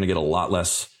 is you're going to get a lot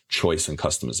less choice and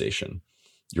customization.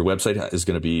 Your website is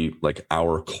going to be like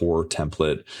our core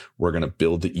template. We're going to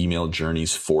build the email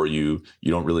journeys for you. You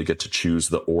don't really get to choose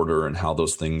the order and how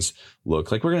those things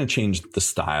look. Like, we're going to change the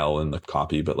style and the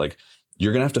copy, but like,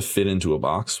 you're going to have to fit into a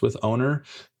box with Owner,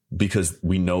 because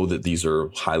we know that these are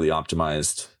highly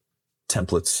optimized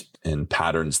templates and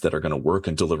patterns that are going to work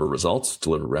and deliver results,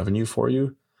 deliver revenue for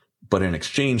you. But in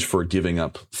exchange for giving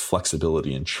up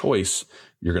flexibility and choice,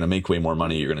 you're going to make way more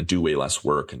money. You're going to do way less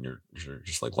work, and you're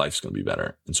just like, life's going to be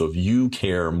better. And so if you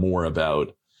care more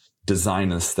about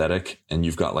design and aesthetic, and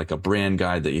you've got like a brand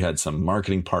guide that you had some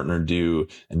marketing partner do,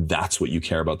 and that's what you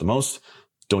care about the most,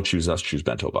 don't choose us, choose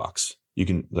Bento Box. You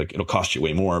can, like, it'll cost you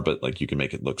way more, but like, you can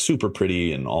make it look super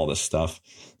pretty and all this stuff.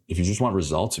 If you just want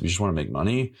results, if you just want to make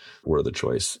money, we're the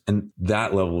choice. And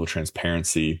that level of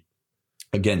transparency,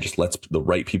 again, just lets the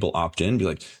right people opt in, be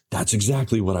like, that's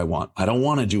exactly what I want. I don't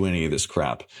want to do any of this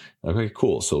crap. Okay,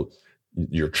 cool. So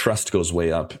your trust goes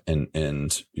way up,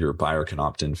 and your buyer can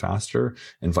opt in faster,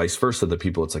 and vice versa. The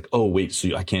people, it's like, oh, wait,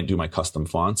 so I can't do my custom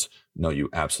fonts? No, you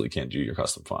absolutely can't do your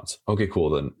custom fonts. Okay, cool.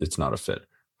 Then it's not a fit.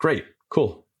 Great.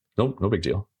 Cool. No big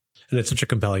deal. And it's such a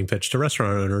compelling pitch to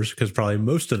restaurant owners, because probably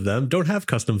most of them don't have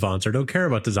custom fonts or don't care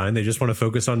about design. They just want to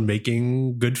focus on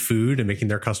making good food and making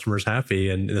their customers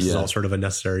happy. And this is all sort of a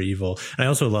necessary evil. And I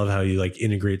also love how you like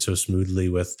integrate so smoothly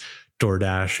with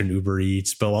DoorDash and Uber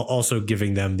Eats, but while also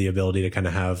giving them the ability to kind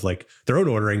of have like their own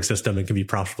ordering system and can be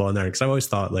profitable in there. Because I've always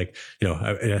thought, like, you know,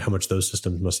 how much those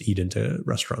systems must eat into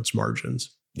restaurants'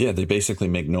 margins. Yeah, they basically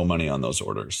make no money on those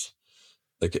orders.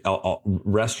 Like,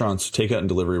 restaurants, takeout and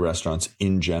delivery restaurants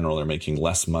in general are making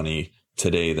less money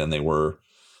today than they were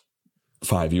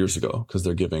 5 years ago, because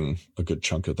they're giving a good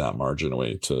chunk of that margin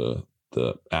away to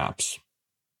the apps.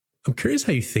 I'm curious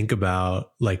how you think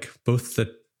about like both the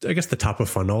top of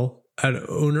funnel at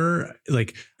Owner.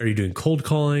 Like, are you doing cold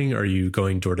calling? Are you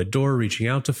going door to door, reaching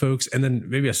out to folks? And then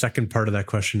maybe a second part of that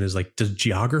question is like, does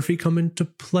geography come into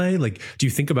play? Like, do you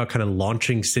think about kind of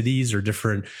launching cities or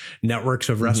different networks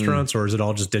of restaurants, or is it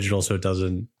all just digital, so it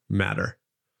doesn't matter?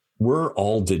 We're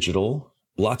all digital.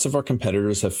 Lots of our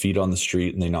competitors have feet on the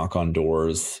street and they knock on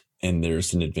doors, and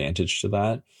there's an advantage to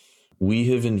that. We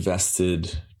have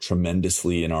invested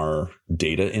tremendously in our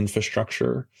data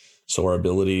infrastructure. So our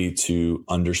ability to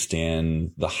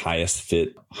understand the highest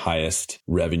fit, highest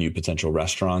revenue potential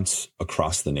restaurants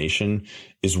across the nation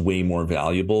is way more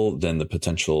valuable than the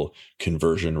potential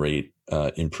conversion rate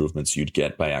improvements you'd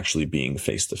get by actually being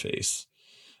face to face.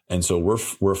 And so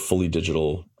we're a fully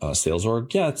digital sales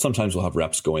org. Yeah, sometimes we'll have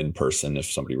reps go in person if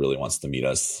somebody really wants to meet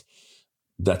us.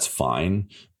 That's fine.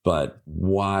 But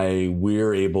why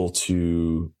we're able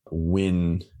to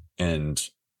win, and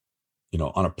you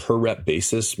know, on a per rep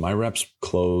basis, my reps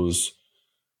close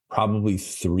probably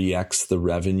 3x the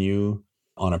revenue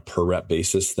on a per rep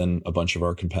basis than a bunch of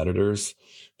our competitors,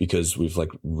 because we've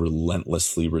like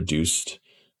relentlessly reduced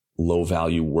low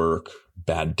value work,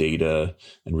 bad data,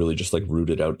 and really just like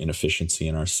rooted out inefficiency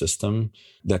in our system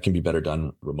that can be better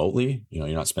done remotely. You know,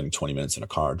 you're not spending 20 minutes in a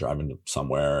car driving to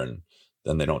somewhere and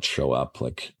then they don't show up.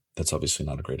 Like, that's obviously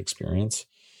not a great experience.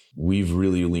 We've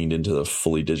really leaned into the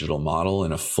fully digital model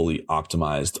and a fully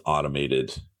optimized,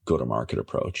 automated go-to-market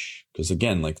approach. Because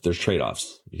again, like, there's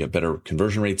trade-offs. You get better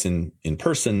conversion rates in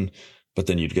person, but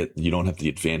then you don't have the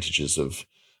advantages of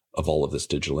all of this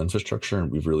digital infrastructure. And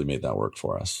we've really made that work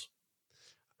for us.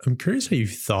 I'm curious how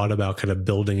you've thought about kind of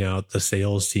building out the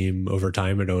sales team over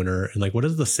time at Owner, and like, what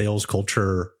does the sales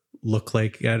culture look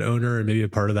like at Owner? And maybe a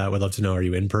part of that, would love to know, are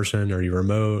you in person? Are you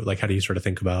remote? Like, how do you sort of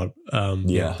think about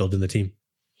building the team?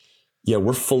 Yeah,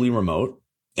 we're fully remote.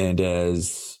 And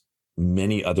as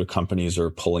many other companies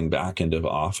are pulling back into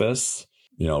office,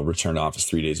 you know, return to office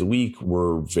 3 days a week,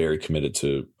 we're very committed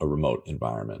to a remote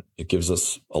environment. It gives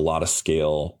us a lot of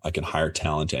scale. I can hire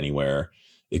talent anywhere.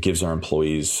 It gives our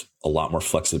employees a lot more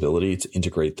flexibility to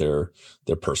integrate their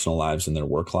personal lives and their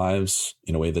work lives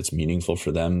in a way that's meaningful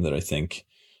for them, that I think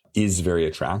is very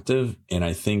attractive. And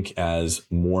I think as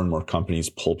more and more companies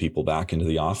pull people back into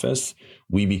the office,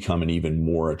 we become an even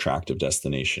more attractive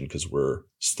destination because we're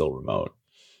still remote.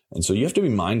 And so you have to be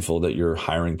mindful that you're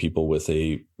hiring people with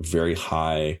a very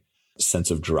high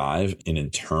sense of drive, an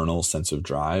internal sense of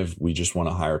drive. We just want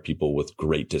to hire people with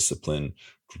great discipline,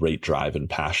 great drive and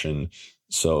passion,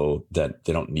 so that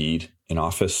they don't need an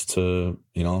office to,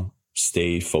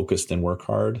 stay focused and work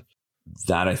hard.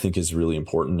 That I think is really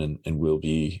important and will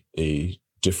be a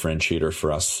differentiator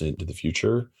for us into the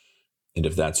future. And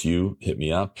if that's you, hit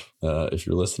me up if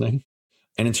you're listening.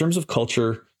 And in terms of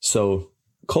culture,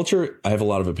 I have a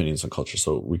lot of opinions on culture,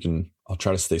 so I'll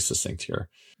try to stay succinct here.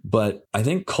 But I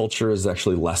think culture is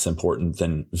actually less important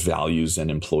than values and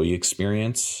employee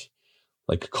experience.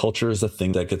 Like, culture is a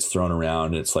thing that gets thrown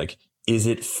around. It's like, is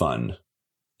it fun?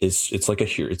 It's like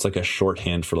a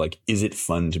shorthand for like, is it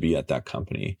fun to be at that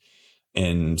company?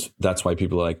 And that's why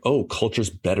people are like, oh,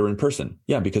 culture's better in person.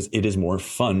 Yeah, because it is more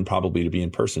fun probably to be in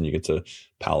person. You get to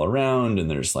pal around, and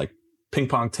there's like ping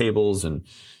pong tables, and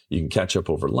you can catch up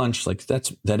over lunch. Like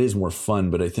that is more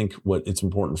fun. But I think what it's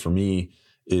important for me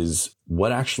is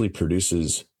what actually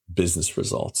produces business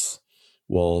results.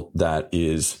 Well, that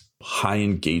is high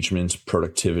engagement,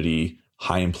 productivity,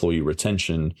 high employee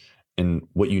retention. And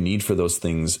what you need for those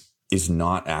things is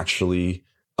not actually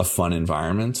a fun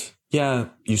environment. Yeah,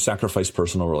 you sacrifice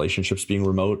personal relationships being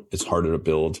remote. It's harder to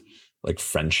build like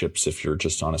friendships if you're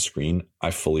just on a screen.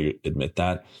 I fully admit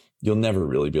that. You'll never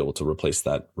really be able to replace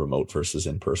that remote versus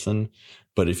in person.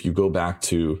 But if you go back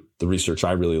to the research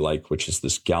I really like, which is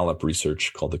this Gallup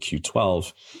research called the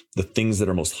Q12, the things that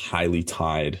are most highly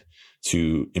tied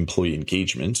to employee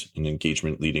engagement, and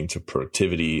engagement leading to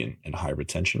productivity and high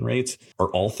retention rates, are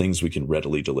all things we can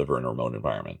readily deliver in a remote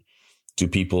environment. Do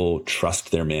people trust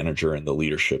their manager and the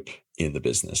leadership in the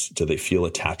business? Do they feel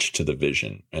attached to the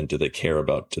vision? And do they care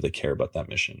about that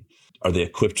mission? Are they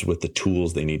equipped with the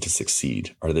tools they need to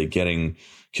succeed? Are they getting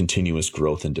continuous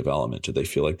growth and development? Do they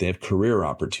feel like they have career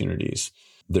opportunities?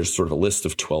 There's sort of a list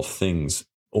of 12 things.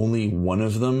 Only one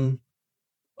of them,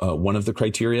 one of the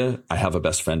criteria, I have a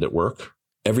best friend at work.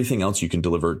 Everything else you can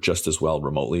deliver just as well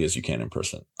remotely as you can in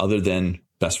person, other than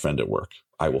best friend at work.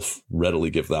 I will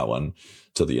readily give that one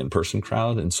to the in-person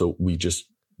crowd. And so we just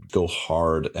go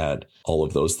hard at all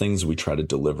of those things. We try to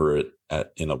deliver it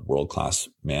in a world-class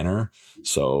manner.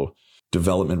 So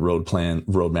development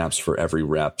roadmaps for every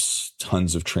reps,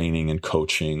 tons of training and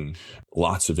coaching,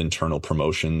 lots of internal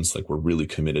promotions. Like, we're really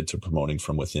committed to promoting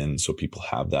from within, so people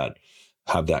have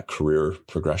that career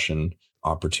progression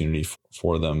opportunity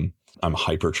for them. I'm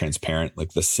hyper transparent.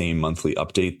 Like, the same monthly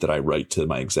update that I write to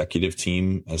my executive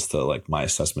team as to like my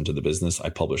assessment of the business, I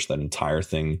publish that entire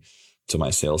thing to my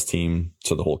sales team,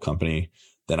 to the whole company.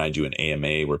 Then I do an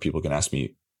AMA where people can ask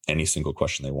me any single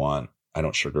question they want. I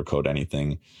don't sugarcoat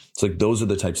anything. It's like, those are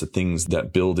the types of things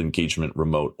that build engagement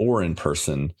remote or in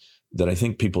person that I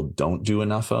think people don't do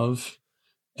enough of.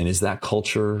 And is that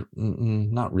culture?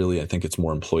 Not really. I think it's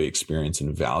more employee experience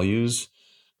and values.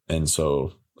 And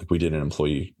so, like, we did an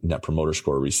employee net promoter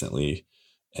score recently,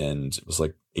 and it was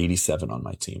like 87 on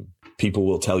my team. People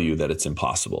will tell you that it's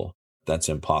impossible. That's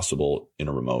impossible in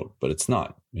a remote, but it's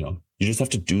not. You just have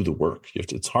to do the work.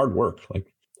 It's hard work,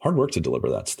 to deliver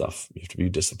that stuff. You have to be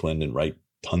disciplined and write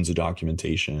tons of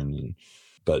documentation,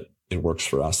 but it works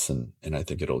for us. And I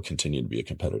think it'll continue to be a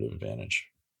competitive advantage.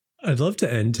 I'd love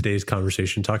to end today's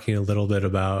conversation talking a little bit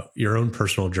about your own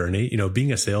personal journey.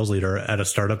 Being a sales leader at a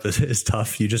startup is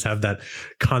tough. You just have that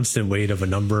constant weight of a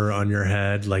number on your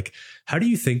head. Like, how do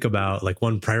you think about, like,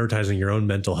 one, prioritizing your own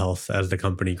mental health as the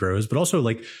company grows, but also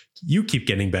like you keep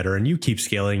getting better and you keep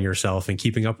scaling yourself and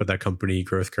keeping up with that company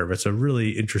growth curve? It's a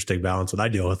really interesting balance that I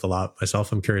deal with a lot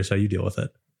myself. I'm curious how you deal with it.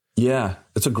 Yeah,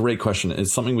 it's a great question.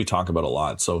 It's something we talk about a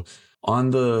lot. So on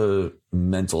the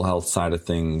mental health side of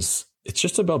things, it's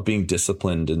just about being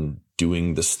disciplined and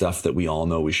doing the stuff that we all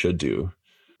know we should do.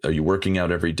 Are you working out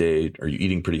every day? Are you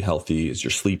eating pretty healthy? Is your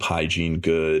sleep hygiene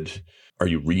good? Are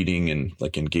you reading and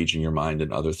like engaging your mind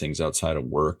in other things outside of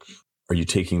work? Are you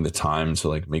taking the time to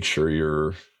like make sure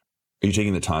are you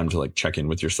taking the time to like check in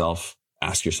with yourself,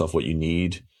 ask yourself what you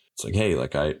need? It's like, hey,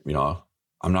 like I'm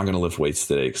not going to lift weights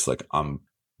today because like I'm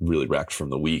really wrecked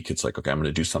from the week. It's like, okay, I'm going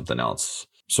to do something else.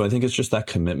 So I think it's just that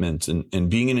commitment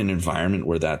and being in an environment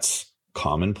where that's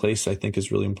commonplace, I think,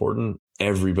 is really important.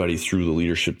 Everybody through the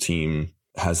leadership team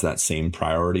has that same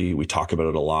priority. We talk about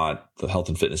it a lot. The health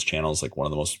and fitness channel is like one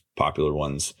of the most popular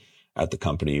ones at the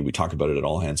company. We talk about it at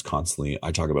all hands constantly.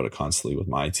 I talk about it constantly with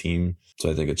my team. So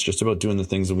I think it's just about doing the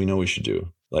things that we know we should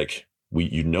do. Like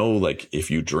like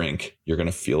if you drink, you're going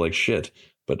to feel like shit.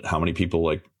 But how many people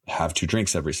like have 2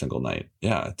 drinks every single night?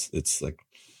 Yeah. It's like,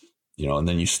 and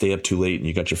then you stay up too late and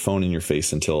you got your phone in your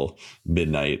face until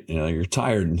midnight, you're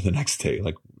tired the next day.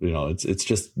 Like, it's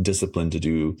just discipline to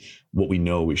do what we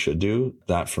know we should do.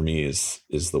 That for me is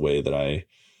the way that I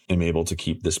am able to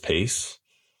keep this pace,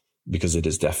 because it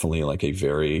is definitely like a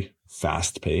very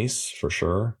fast pace for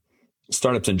sure.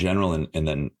 Startups in general. And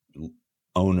then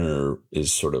Owner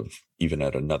is sort of even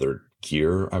at another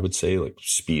gear, I would say. Like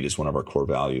speed is one of our core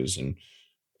values. And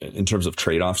in terms of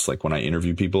trade-offs, like when I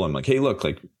interview people, I'm like, hey, look,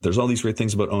 like there's all these great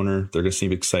things about Owner. They're going to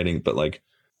seem exciting, but like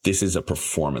this is a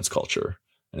performance culture,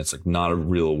 and it's like not a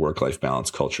real work-life balance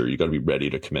culture. You got to be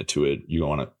ready to commit to it. You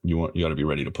got to be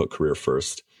ready to put career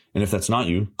first. And if that's not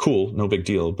you, cool, no big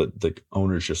deal. But the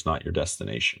Owner's just not your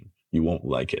destination. You won't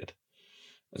like it.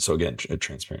 So again,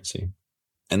 transparency.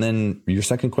 And then your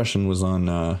second question was on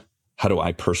how do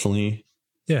I personally?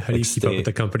 Yeah, how do you keep up with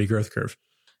the company growth curve?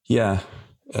 Yeah.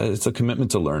 It's a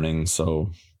commitment to learning.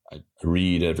 So I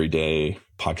read every day.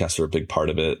 Podcasts are a big part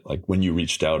of it. Like when you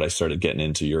reached out, I started getting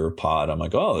into your pod. I'm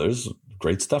like, oh, there's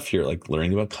great stuff here, like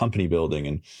learning about company building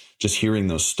and just hearing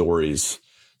those stories.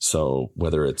 So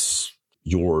whether it's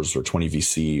yours or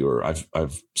 20VC, or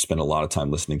I've spent a lot of time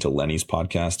listening to Lenny's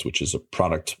podcast, which is a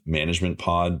product management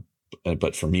pod.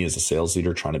 But for me as a sales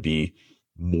leader, trying to be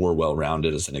more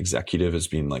well-rounded as an executive has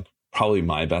been like probably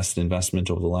my best investment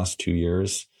over the last 2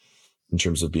 years. In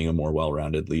terms of being a more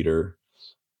well-rounded leader.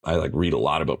 I like read a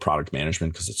lot about product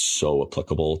management because it's so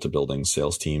applicable to building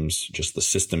sales teams, just the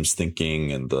systems thinking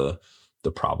and the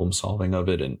problem solving of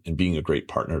it, and being a great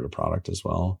partner to product as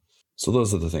well. So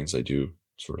those are the things I do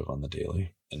sort of on the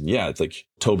daily. And yeah, it's like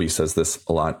Toby says this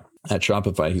a lot at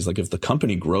Shopify. He's like, if the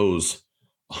company grows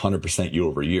 100% year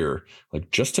over year,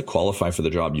 like just to qualify for the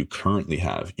job you currently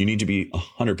have, you need to be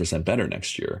 100% better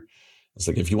next year. It's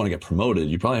like, if you want to get promoted,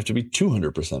 you probably have to be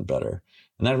 200% better.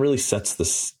 And that really sets the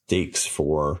stakes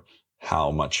for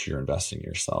how much you're investing in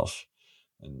yourself.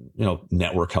 And,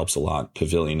 network helps a lot.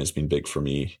 Pavilion has been big for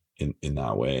me in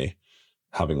that way,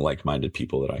 having like-minded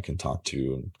people that I can talk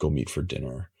to and go meet for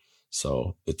dinner.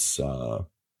 So it's,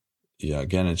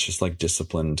 again, it's just like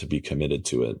discipline to be committed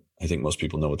to it. I think most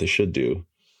people know what they should do,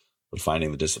 but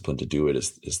finding the discipline to do it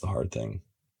is the hard thing.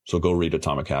 So go read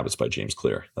Atomic Habits by James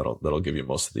Clear. That'll give you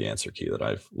most of the answer key that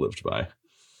I've lived by.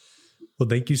 Well,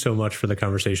 thank you so much for the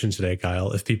conversation today,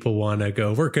 Kyle. If people want to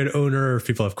go work at Owner, or if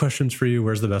people have questions for you,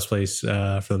 where's the best place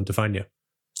for them to find you?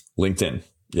 LinkedIn.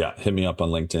 Yeah, hit me up on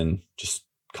LinkedIn. Just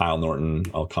Kyle Norton.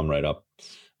 I'll come right up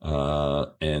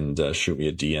and shoot me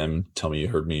a DM. Tell me you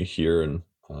heard me here, and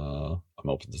I'm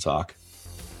open to talk.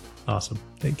 Awesome.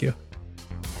 Thank you.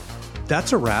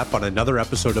 That's a wrap on another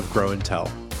episode of Grow and Tell.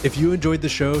 If you enjoyed the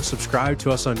show, subscribe to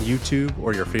us on YouTube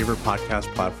or your favorite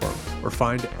podcast platform, or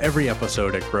find every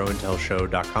episode at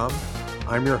growandtellshow.com.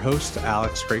 I'm your host,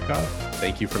 Alex Krakov.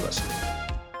 Thank you for listening.